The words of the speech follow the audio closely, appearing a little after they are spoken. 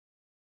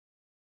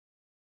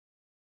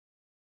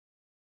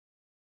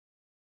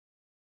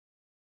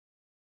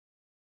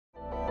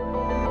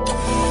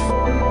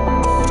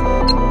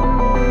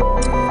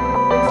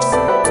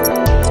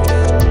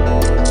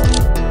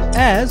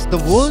the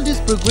world is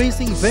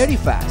progressing very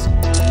fast.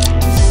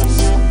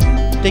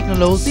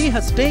 Technology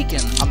has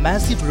taken a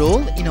massive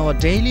role in our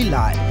daily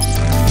lives.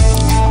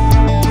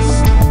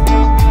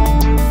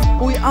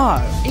 We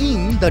are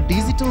in the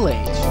digital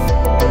age.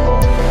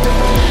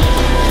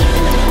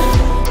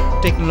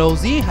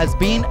 Technology has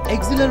been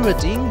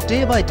accelerating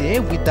day by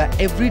day with the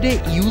everyday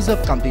use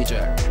of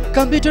computer.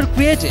 Computer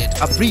created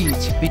a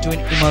bridge between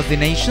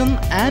imagination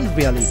and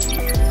reality.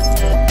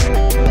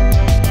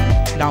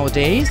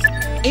 Nowadays,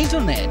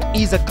 Internet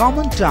is a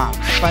common term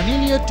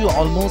familiar to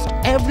almost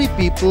every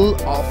people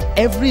of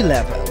every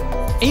level.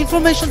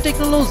 Information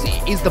technology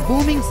is the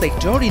booming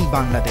sector in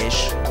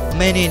Bangladesh.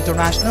 Many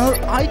international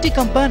IT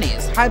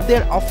companies have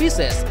their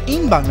offices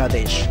in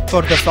Bangladesh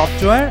for the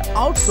software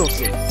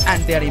outsourcing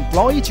and their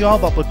employee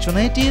job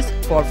opportunities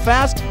for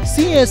fast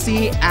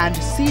CSE and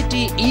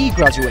CTE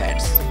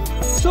graduates.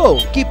 So,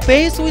 keep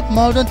pace with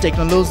modern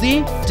technology,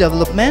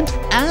 development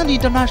and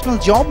international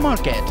job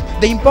market.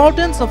 The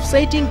importance of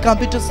studying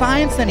computer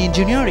science and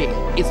engineering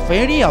is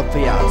very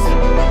obvious.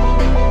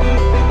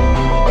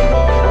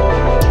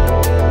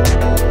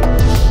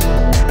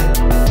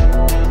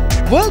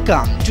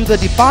 Welcome to the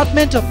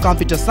Department of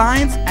Computer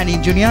Science and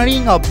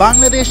Engineering of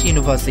Bangladesh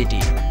University.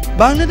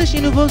 Bangladesh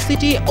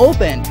University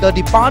opened the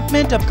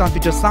Department of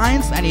Computer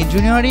Science and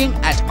Engineering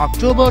at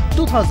October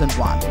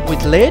 2001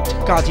 with late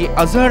Qazi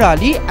Azhar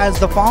Ali as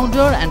the founder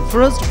and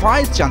first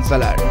Vice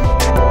Chancellor.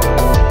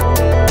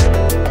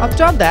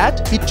 After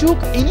that, he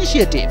took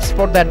initiatives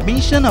for the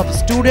admission of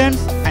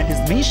students and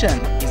his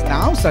mission is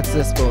now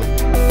successful.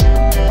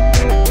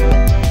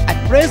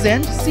 At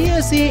present,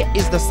 CSE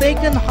is the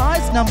second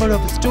highest number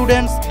of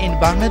students in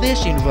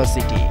Bangladesh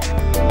University.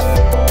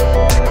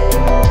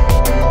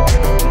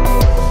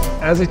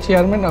 As a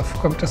chairman of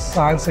Computer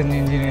Science and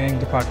Engineering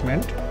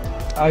Department,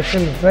 I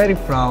feel very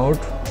proud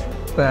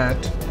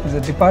that the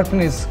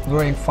department is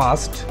growing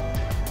fast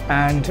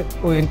and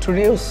we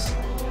introduce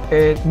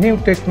a new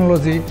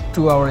technology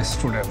to our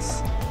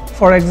students.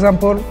 For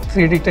example,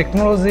 3D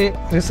technology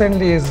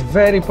recently is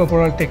very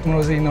popular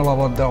technology in all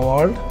over the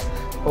world.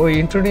 We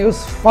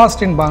introduced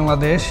first in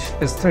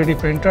Bangladesh is 3D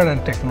printer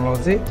and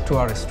technology to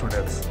our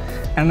students.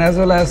 And as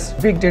well as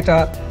big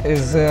data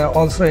is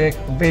also a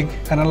big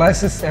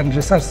analysis and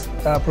research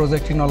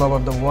project in all over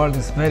the world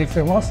is very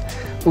famous.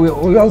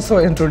 We also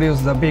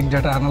introduced the big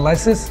data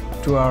analysis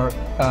to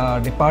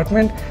our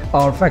department.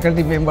 Our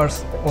faculty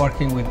members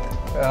working with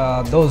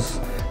those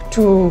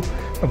two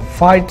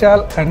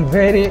vital and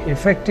very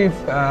effective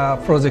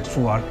projects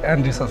work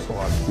and research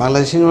work.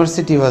 Bangladesh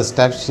University was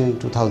established in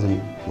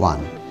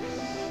 2001.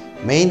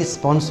 Main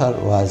sponsor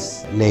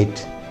was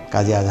late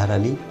Qazi Azhar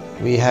Ali.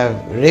 We have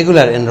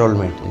regular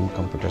enrollment in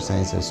computer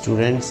science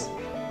students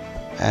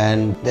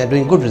and they are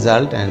doing good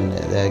result and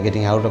they are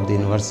getting out of the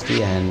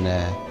university and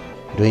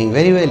doing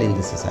very well in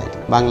the society.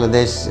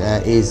 Bangladesh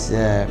is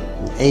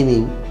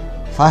aiming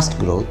fast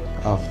growth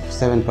of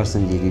 7%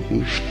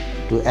 GDP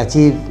to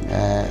achieve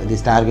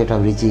this target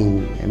of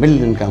reaching a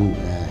middle income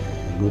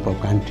group of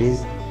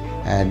countries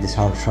at the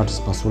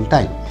shortest possible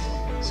time.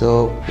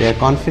 So we are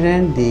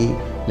confident the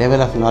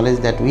level of knowledge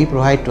that we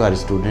provide to our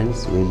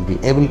students will be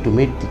able to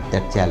meet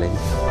that challenge.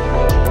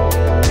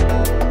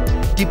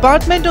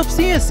 Department of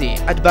CSE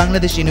at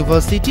Bangladesh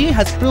University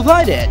has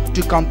provided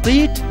to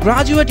complete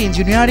graduate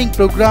engineering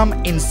program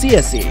in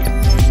CSE,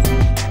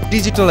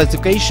 digital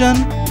education,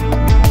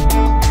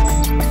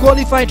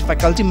 qualified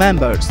faculty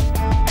members,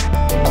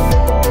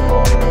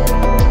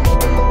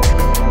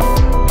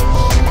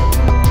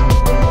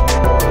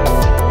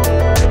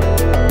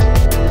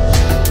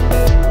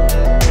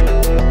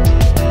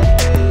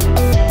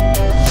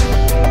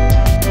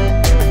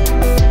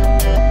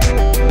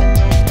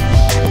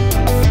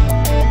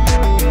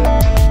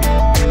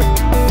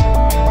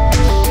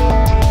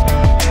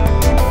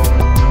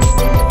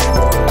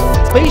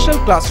 special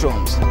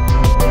classrooms,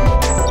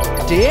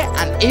 day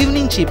and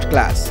evening shift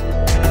class,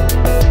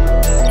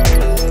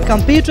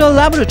 computer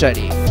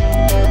laboratory,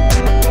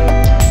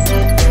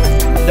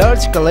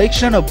 large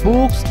collection of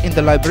books in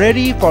the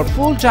library for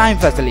full-time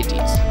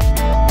facilities,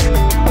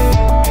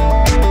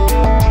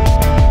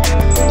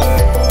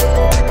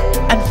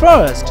 and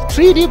first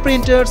 3D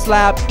printers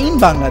lab in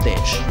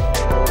Bangladesh.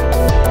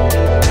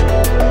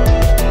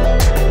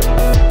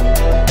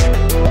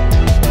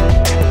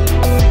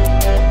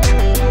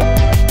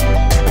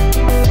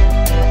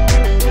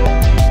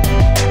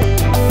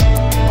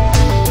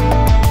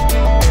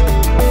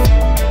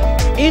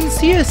 In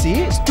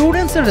CSE,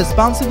 students are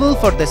responsible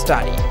for their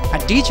study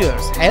and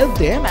teachers help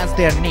them as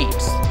their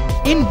needs.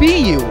 In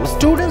BU,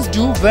 students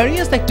do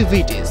various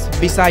activities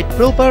beside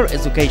proper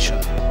education.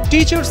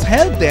 Teachers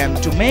help them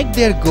to make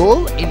their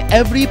goal in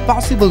every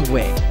possible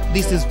way.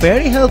 This is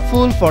very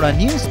helpful for a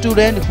new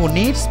student who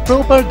needs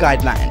proper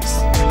guidelines.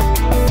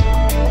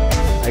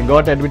 I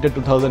got admitted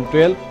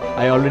 2012.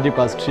 I already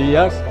passed 3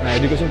 years. My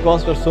education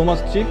costs are so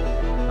much cheap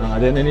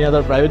than any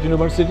other private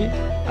university.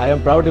 I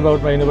am proud about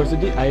my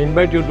university. I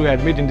invite you to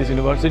admit in this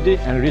university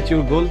and reach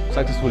your goal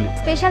successfully.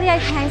 Especially I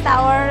thank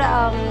our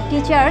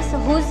teachers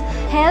whose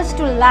helps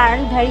to learn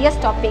various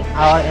topics.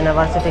 Our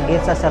university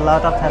gives us a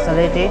lot of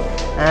facility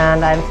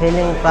and I am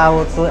feeling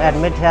proud to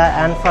admit here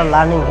and for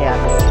learning here.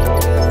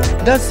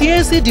 The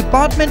CSE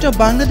Department of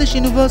Bangladesh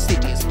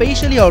University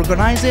specially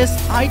organizes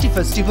IT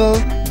festival,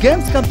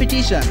 games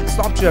competition,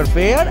 software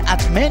fair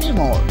and many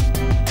more.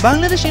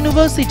 Bangladesh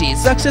University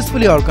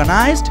successfully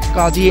organized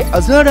Qazi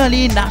Azhar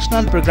Ali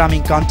National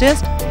Programming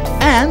Contest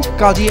and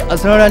Qazi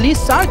Azhar Ali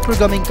SARC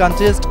Programming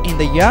Contest in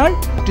the year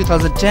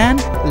 2010,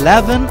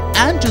 11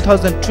 and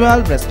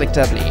 2012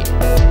 respectively.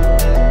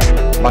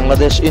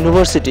 Bangladesh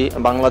university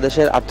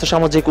বাংলাদেশের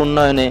আর্থসামাজিক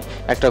উন্নয়নে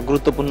একটা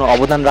গুরুত্বপূর্ণ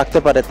অবদান রাখতে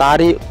পারে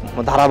তারই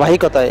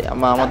ধারাবাহিকতায়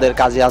আমাদের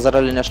কাজী আজহার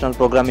আলী ন্যাশনাল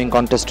প্রোগ্রামিং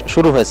কন্টেস্ট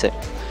শুরু হয়েছে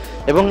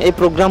এবং এই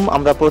প্রোগ্রাম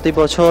আমরা প্রতি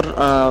বছর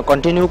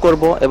কন্টিনিউ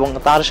করব এবং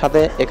তার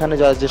সাথে এখানে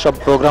যেসব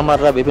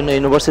প্রোগ্রামাররা বিভিন্ন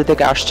ইউনিভার্সিটি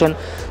থেকে আসছেন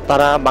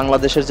তারা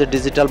বাংলাদেশের যে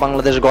ডিজিটাল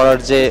বাংলাদেশ গড়ার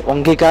যে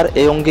অঙ্গীকার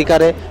এই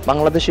অঙ্গীকারে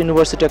বাংলাদেশ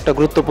ইউনিভার্সিটি একটা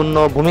গুরুত্বপূর্ণ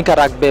ভূমিকা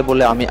রাখবে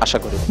বলে আমি আশা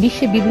করি।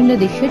 বিশ্বের বিভিন্ন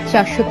দেশের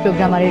 400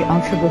 প্রোগ্রামারের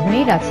অংশগ্রহণে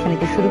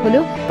রাজধানীতে শুরু হলো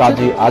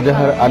কাজী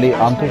আজহার আলী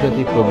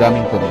আন্তর্জাতিক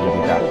প্রোগ্রামিং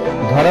প্রতিযোগিতা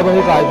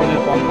ধারাবাহিক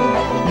আয়োজনের পঞ্চম।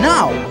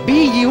 Now,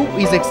 BU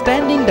is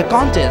extending the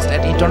contest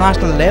at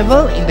international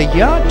level in the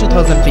year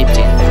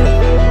 2015.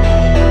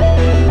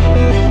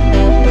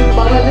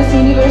 Bangladesh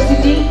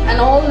University and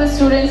all the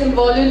students and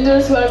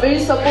volunteers who are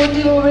very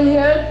supportive over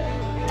here,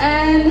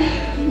 and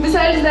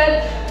besides that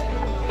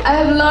I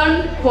have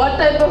learned what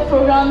type of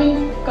programming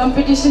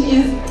competition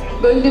is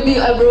going to be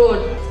abroad,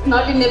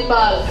 not in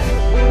Nepal.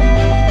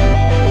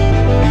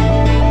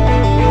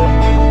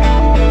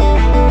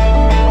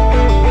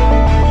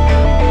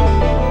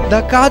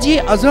 The Qazi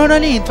Azhar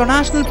Ali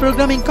International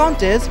Programming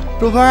Contest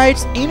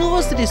provides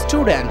university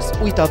students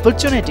with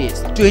opportunities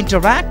to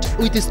interact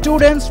with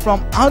students from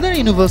other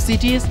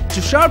universities to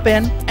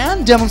sharpen and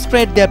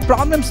demonstrate their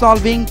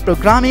problem-solving,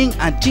 programming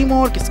and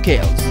teamwork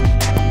skills.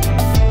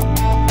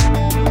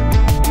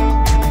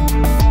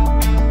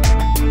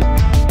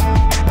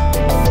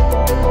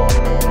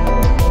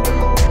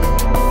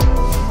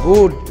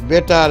 Good,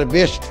 better,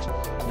 best.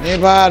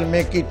 Never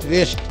make it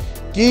rest.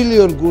 Till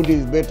your good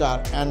is better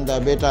and the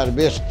better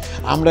best.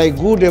 আমরা এই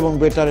good এবং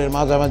বেটারের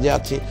মাঝামাঝি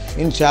আছি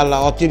ইনশাআল্লাহ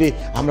অচিরে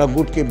আমরা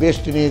গুডকে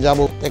best নিয়ে যাব।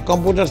 তাই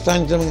কম্পিউটার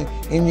সায়েন্স এবং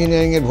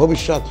ইঞ্জিনিয়ারিংয়ের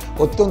ভবিষ্যৎ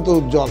অত্যন্ত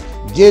উজ্জ্বল।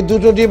 যে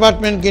দুটো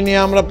ডিপার্টমেন্টকে নিয়ে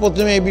আমরা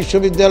প্রথমে এই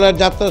বিশ্ববিদ্যালয়ের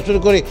যাত্রা শুরু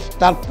করি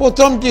তার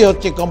প্রথমটি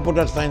হচ্ছে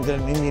কম্পিউটার সায়েন্স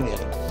অ্যান্ড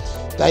ইঞ্জিনিয়ারিং।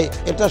 তাই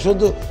এটা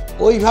শুধু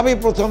ওইভাবেই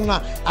প্রথম না,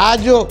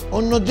 আজও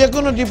অন্য যে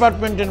কোনো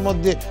ডিপার্টমেন্টের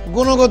মধ্যে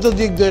গুণগত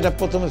দিক দিয়ে এটা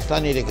প্রথম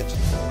স্থানই রেখেছে।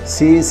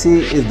 CSE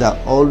is the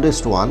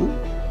oldest one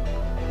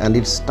and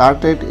it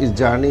started its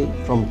journey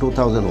from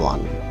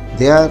 2001.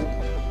 They are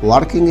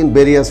working in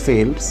various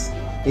fields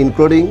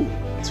including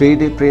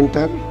 3D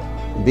printer,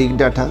 big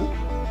data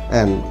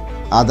and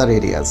other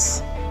areas.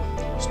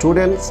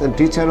 Students and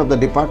teachers of the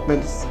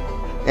departments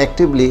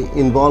actively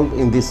involved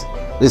in this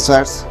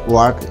research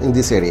work in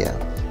this area.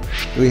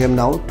 We have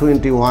now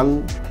 21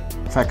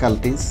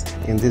 faculties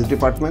in this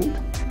department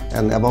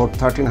and about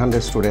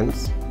 1300 students.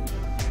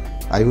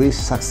 I wish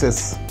success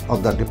of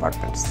the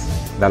departments.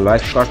 The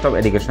lowest cost of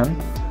education,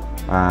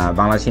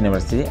 Bangladesh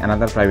University,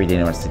 another private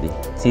university.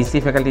 CSE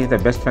faculty is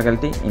the best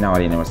faculty in our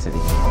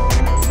university.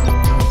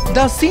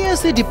 The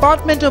CSE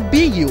Department of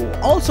BU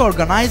also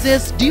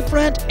organizes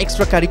different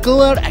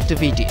extracurricular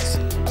activities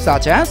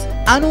such as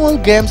annual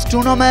games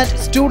tournament,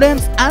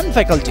 students and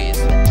faculties,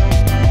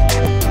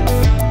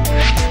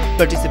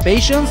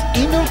 participations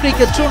in indoor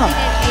cricket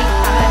tournament,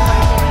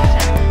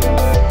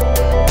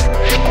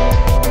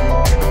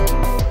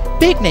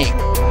 picnic,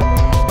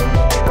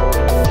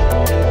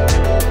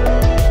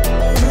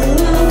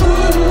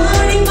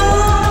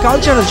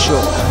 cultural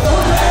show,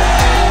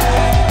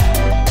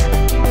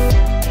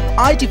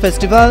 IT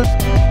festival,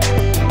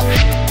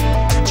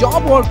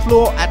 job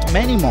workflow and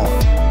many more.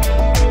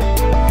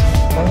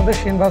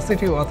 Bangladesh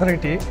University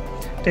Authority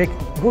take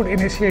good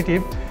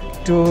initiative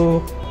to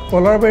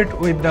collaborate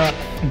with the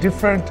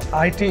different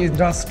IT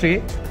industry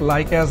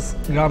like as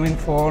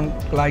Grameenphone,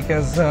 like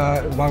as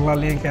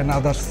Banglalink and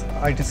other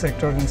IT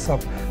sector in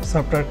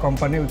software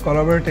company. We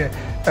collaborate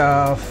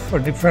for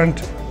different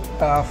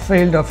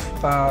field of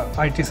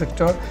IT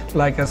sector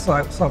like as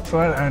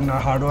software and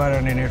hardware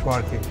and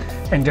networking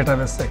and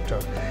database sector.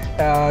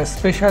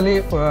 Especially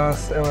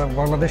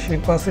Bangladesh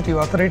University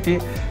Authority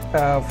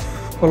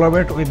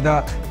collaborate with the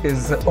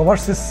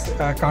overseas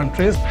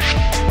countries.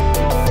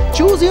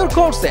 Choose your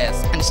courses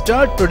and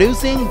start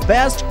producing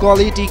best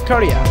quality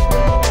career.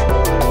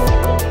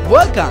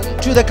 Welcome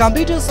to the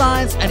Computer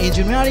Science and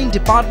Engineering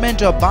Department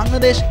of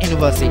Bangladesh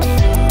University.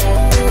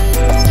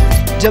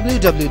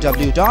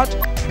 www.bu.edu.bd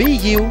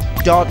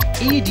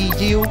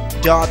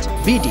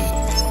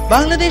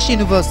Bangladesh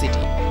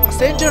University, a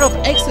center of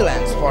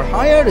excellence for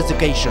higher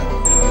education.